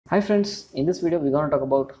Hi friends, in this video we're going to talk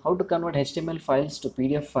about how to convert HTML files to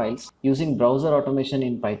PDF files using browser automation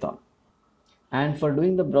in Python. And for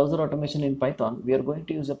doing the browser automation in Python, we are going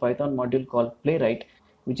to use a Python module called playwright,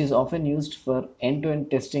 which is often used for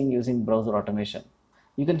end-to-end testing using browser automation.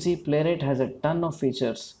 You can see playwright has a ton of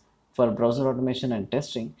features for browser automation and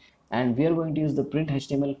testing, and we are going to use the print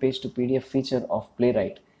HTML page to PDF feature of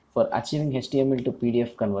playwright for achieving HTML to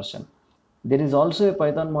PDF conversion. There is also a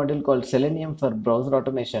Python module called Selenium for browser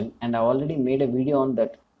automation, and I've already made a video on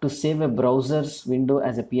that to save a browser's window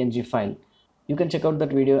as a PNG file. You can check out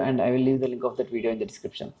that video and I will leave the link of that video in the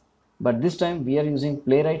description. But this time we are using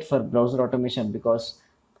Playwright for browser automation because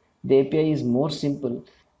the API is more simple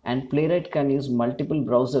and Playwright can use multiple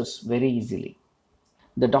browsers very easily.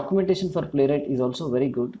 The documentation for Playwright is also very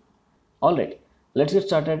good. Alright, let's get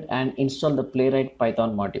started and install the Playwright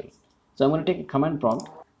Python module. So I'm going to take a command prompt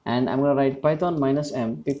and I'm going to write python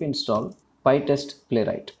 -m pip install pytest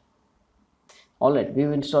playwright. Alright,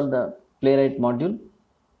 we've installed the Playwright module.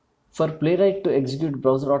 For Playwright to execute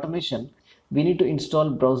browser automation, we need to install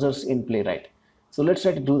browsers in Playwright. So let's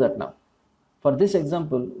try to do that now. For this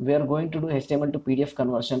example, we are going to do HTML to PDF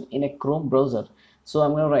conversion in a Chrome browser. So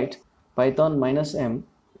I'm going to write python -m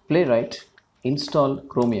playwright install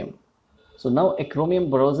Chromium. So now a Chromium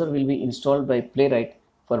browser will be installed by Playwright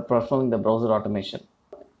for performing the browser automation.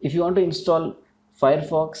 If you want to install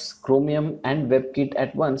Firefox, Chromium and WebKit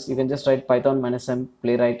at once, you can just write python -m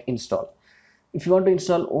playwright install. If you want to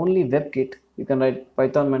install only WebKit, you can write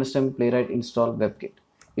python -m playwright install WebKit.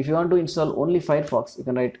 If you want to install only Firefox, you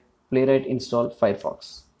can write playwright install Firefox.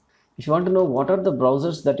 If you want to know what are the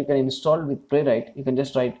browsers that you can install with Playwright, you can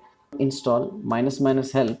just write install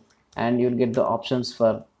 --help and you'll get the options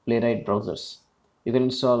for Playwright browsers. You can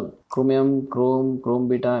install Chromium, Chrome, Chrome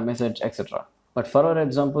Beta, Message, etc. But for our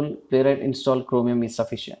example, Playwright install Chromium is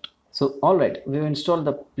sufficient. So alright, we've installed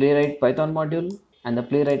the Playwright Python module and the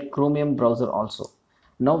Playwright Chromium browser also.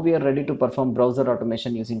 Now we are ready to perform browser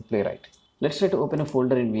automation using Playwright. Let's try to open a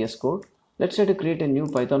folder in VS Code. Let's try to create a new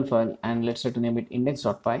Python file and let's try to name it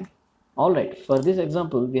index.py. Alright, for this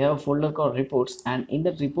example, we have a folder called reports, and in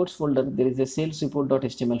that reports folder, there is a sales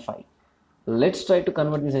report.html file. Let's try to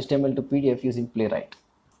convert this HTML to PDF using Playwright.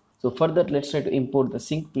 So for that, let's try to import the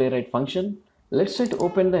sync playwright function. Let's try to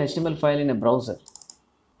open the HTML file in a browser.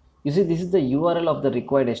 You see, this is the URL of the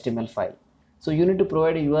required HTML file. So you need to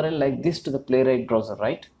provide a URL like this to the Playwright browser,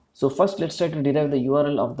 right? So first, let's try to derive the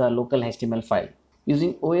URL of the local HTML file.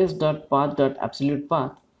 Using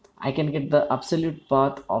os.path.absolute_path, I can get the absolute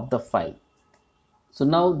path of the file. So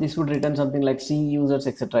now this would return something like C users,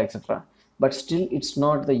 etc., etc. But still, it's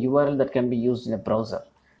not the URL that can be used in a browser.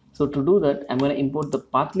 So to do that, I'm going to import the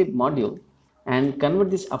pathlib module and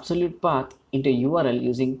convert this absolute path into a URL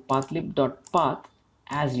using pathlib.path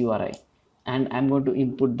as URI, and I'm going to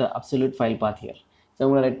input the absolute file path here. So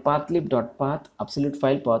I'm going to write pathlib.path absolute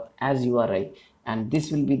file path as URI, and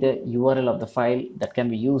this will be the URL of the file that can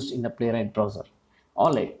be used in the Playwright browser.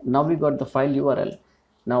 Alright, now we got the file URL.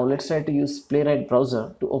 Now let's try to use Playwright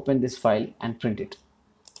browser to open this file and print it.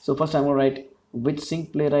 So first I'm going to write with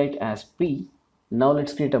sync playwright as p. Now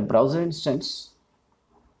let's create a browser instance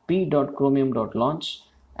p.chromium.launch,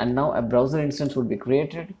 and now a browser instance would be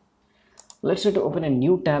created. Let's try to open a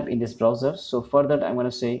new tab in this browser. So for that, I'm going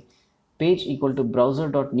to say page equal to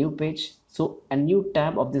browser.new page. So a new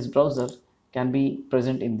tab of this browser can be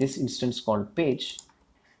present in this instance called page.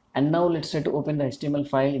 And now let's try to open the HTML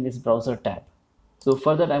file in this browser tab. So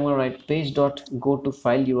for that, I'm going to write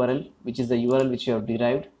page.go-to-file URL, which is the URL which you have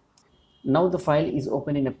derived. Now the file is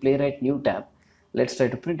open in a Playwright new tab. Let's try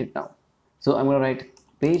to print it now. So I'm going to write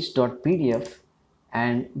page.pdf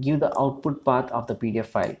and give the output path of the PDF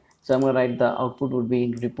file. So I'm going to write the output would be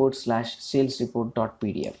in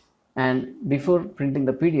report/salesreport.pdf. And before printing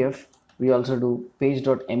the PDF, we also do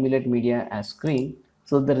page.emulate media as screen.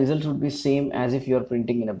 So the result would be same as if you are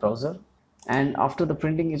printing in a browser. And after the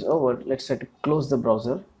printing is over, let's try to close the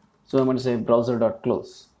browser. So I'm going to say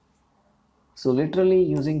browser.close. So literally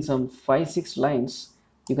using some 5-6 lines,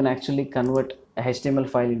 you can actually convert a HTML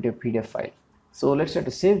file into a PDF file. So let's try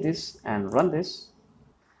to save this and run this.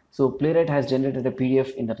 So Playwright has generated a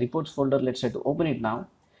PDF in the reports folder. Let's try to open it now.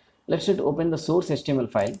 Let's try to open the source HTML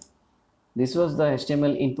file. This was the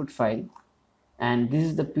HTML input file, and this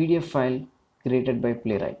is the PDF file created by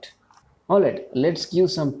Playwright. Alright, let's give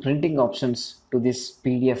some printing options to this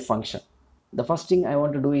PDF function. The first thing I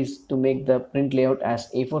want to do is to make the print layout as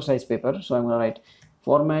A4 size paper. So I'm going to write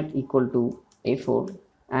format equal to A4.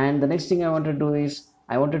 And the next thing I want to do is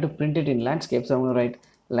I wanted to print it in landscape. So I'm going to write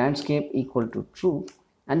landscape equal to true.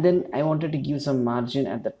 And then I wanted to give some margin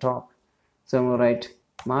at the top. So I'm going to write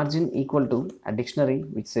margin equal to a dictionary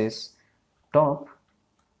which says top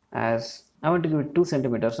as I want to give it 2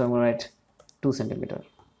 centimeters, so I'm going to write 2 centimeter.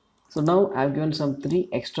 So now I've given some 3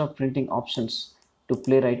 extra printing options to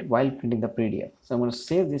playwright while printing the PDF. So I'm going to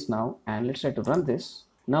save this now and let's try to run this.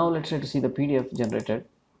 Now let's try to see the PDF generated,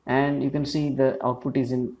 and you can see the output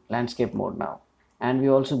is in landscape mode now, and we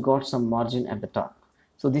also got some margin at the top.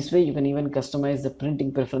 So this way you can even customize the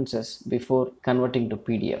printing preferences before converting to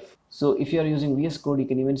PDF. So if you are using VS Code, you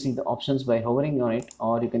can even see the options by hovering on it,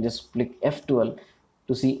 or you can just click F12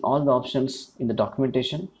 to see all the options in the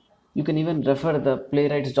documentation. You can even refer the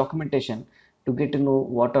playwright's documentation to get to know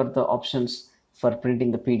what are the options for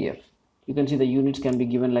printing the PDF. You can see the units can be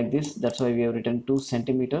given like this. That's why we have written 2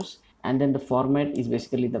 centimeters. And then the format is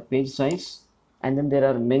basically the page size. And then there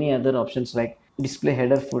are many other options like display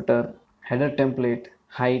header footer, header template,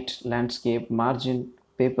 height, landscape, margin,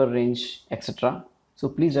 paper range, etc. So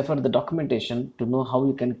please refer the documentation to know how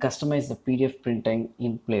you can customize the PDF printing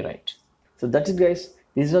in Playwright. So that's it guys.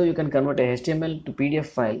 This is how you can convert a HTML to PDF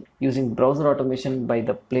file using browser automation by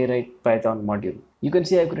the Playwright Python module. You can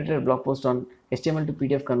see I created a blog post on HTML to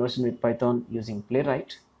PDF conversion with Python using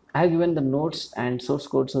Playwright. I have given the notes and source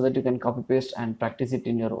code so that you can copy paste and practice it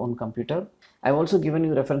in your own computer. I've also given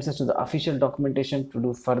you references to the official documentation to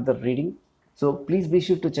do further reading. So please be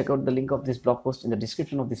sure to check out the link of this blog post in the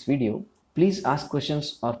description of this video. Please ask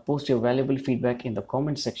questions or post your valuable feedback in the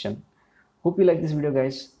comment section. Hope you like this video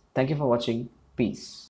guys. Thank you for watching. Peace.